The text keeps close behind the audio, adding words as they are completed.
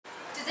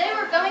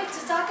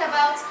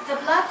about the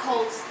black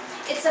holes.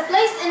 It's a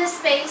place in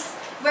space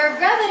where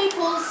gravity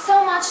pulls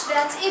so much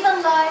that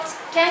even light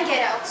can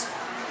get out.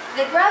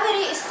 The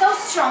gravity is so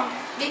strong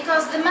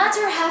because the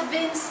matter has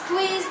been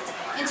squeezed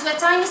into a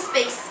tiny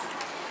space.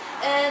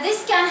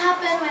 This can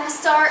happen when a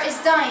star is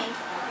dying.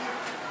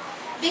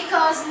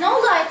 Because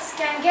no lights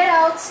can get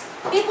out,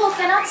 people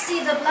cannot see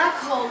the black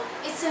hole.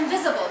 It's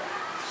invisible.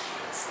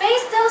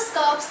 Space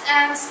telescopes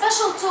and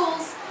special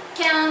tools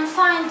can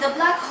find the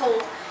black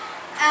hole,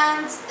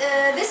 and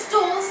these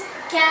tools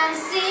can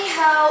see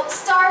how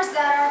stars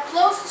that are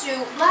close to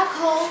black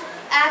hole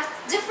act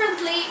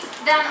differently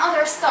than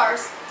other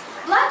stars.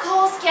 Black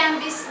holes can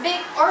be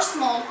big or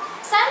small.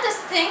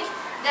 Scientists think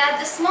that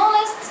the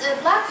smallest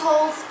black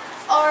holes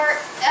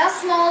are as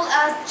small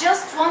as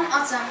just one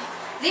atom.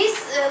 These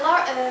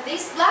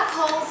black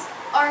holes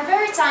are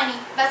very tiny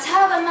but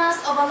have a mass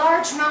of a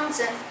large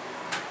mountain.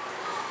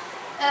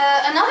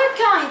 Another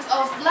kind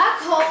of black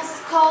holes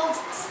called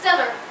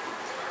stellar.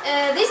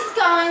 These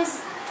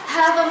kinds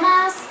have a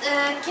mass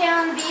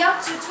can be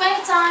up to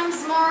 20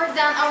 times more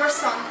than our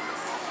sun.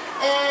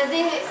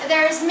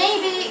 There's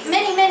maybe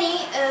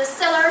many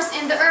stellars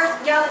in the Earth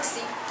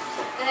galaxy.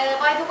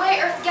 By the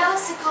way, Earth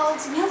galaxy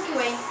called Milky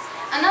Way.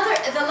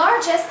 The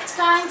largest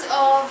kind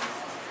of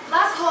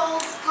black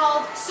holes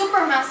called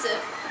supermassive.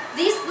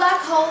 These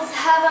black holes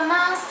have a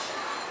mass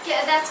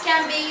that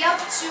can be up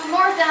to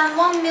more than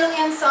 1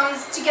 million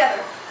suns together.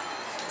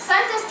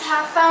 Scientists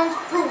have found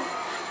proof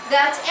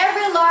that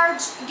every large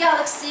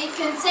galaxy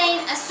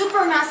contains a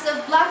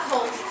supermassive black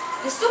hole.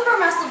 The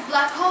supermassive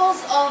black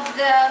holes of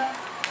the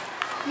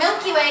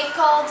Milky Way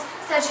called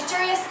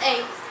Sagittarius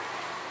A.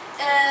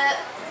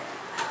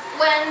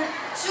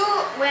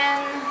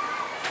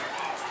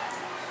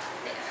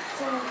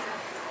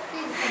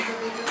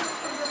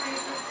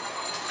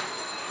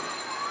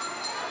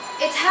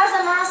 It has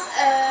a mass,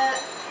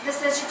 the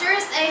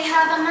Sagittarius A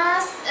have a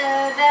mass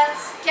that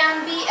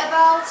can be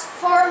about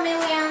 4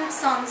 million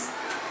suns.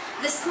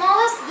 The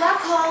smallest black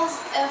holes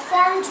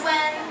formed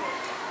when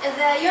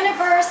the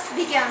universe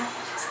began.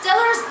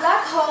 Stellar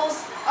black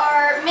holes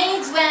are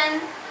made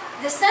when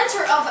the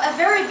center of a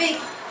very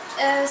big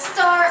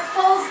star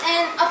falls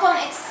in upon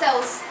its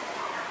cells.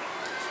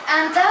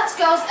 And that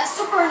goes a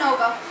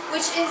supernova,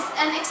 which is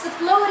an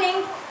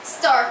exploding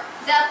star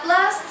that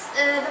blasts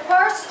the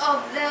parts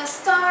of the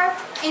star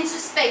into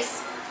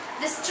space.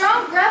 The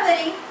strong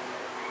gravity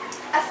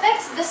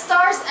affects the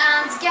stars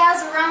and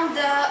gas around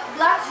the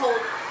black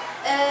hole,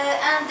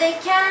 and the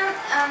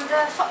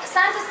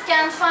scientists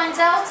can find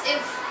out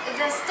if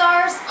the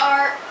stars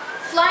are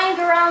flying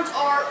around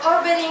or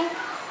orbiting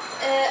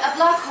a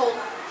black hole.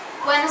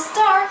 When a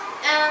star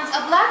and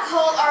a black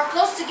hole are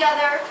close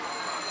together,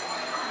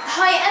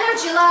 high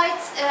energy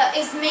light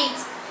is made.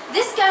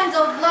 This kind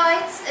of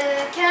light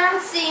can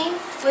be seen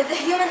with the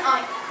human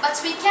eye, but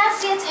we can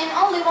see it in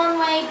only one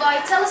way, by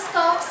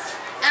telescopes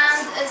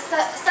and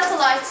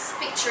satellite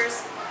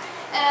pictures.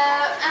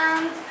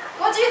 And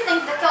what do you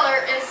think the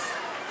color is?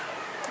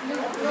 Blue.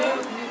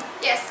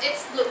 Yes,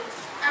 it's blue.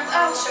 And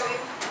I'll show you.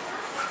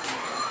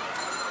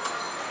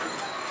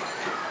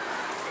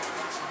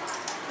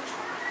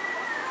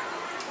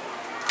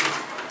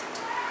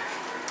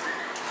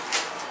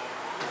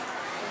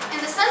 In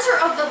the center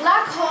of the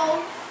black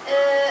hole,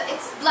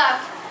 it's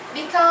black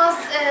because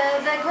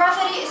the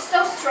gravity is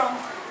so strong,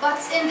 but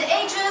in the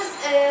edges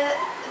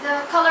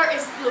the color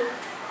is blue.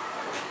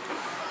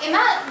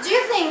 Do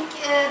you think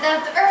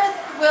that the Earth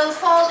will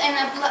fall in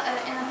a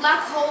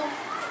black hole?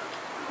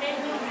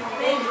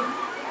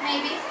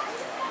 Maybe.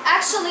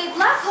 Actually,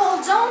 black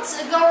holes don't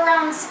go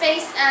around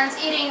space and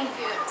eating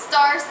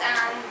stars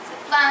and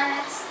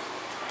planets,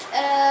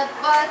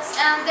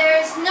 and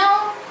there is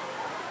no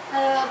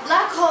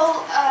black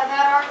hole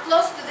that are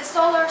close to the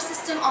solar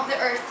system of the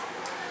Earth.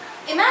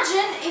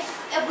 Imagine if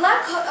a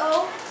black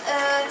hole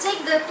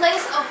take the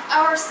place of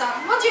our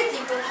sun. What do you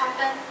think will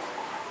happen?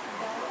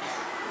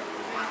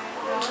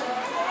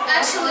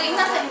 Actually,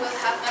 nothing will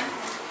happen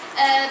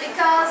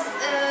because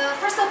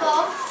first of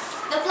all,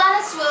 the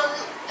planets will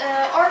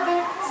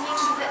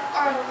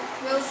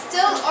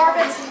still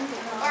orbiting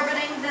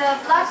the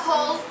black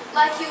hole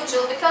like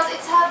usual because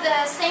it has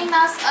the same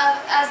mass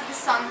as the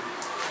sun.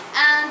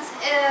 And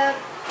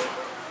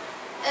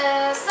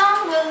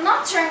sun will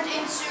not turn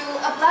into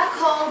a black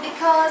hole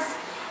because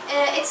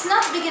it's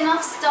not big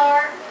enough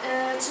star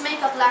to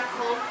make a black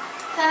hole.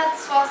 That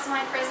was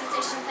my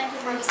presentation. Thank you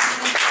for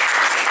listening.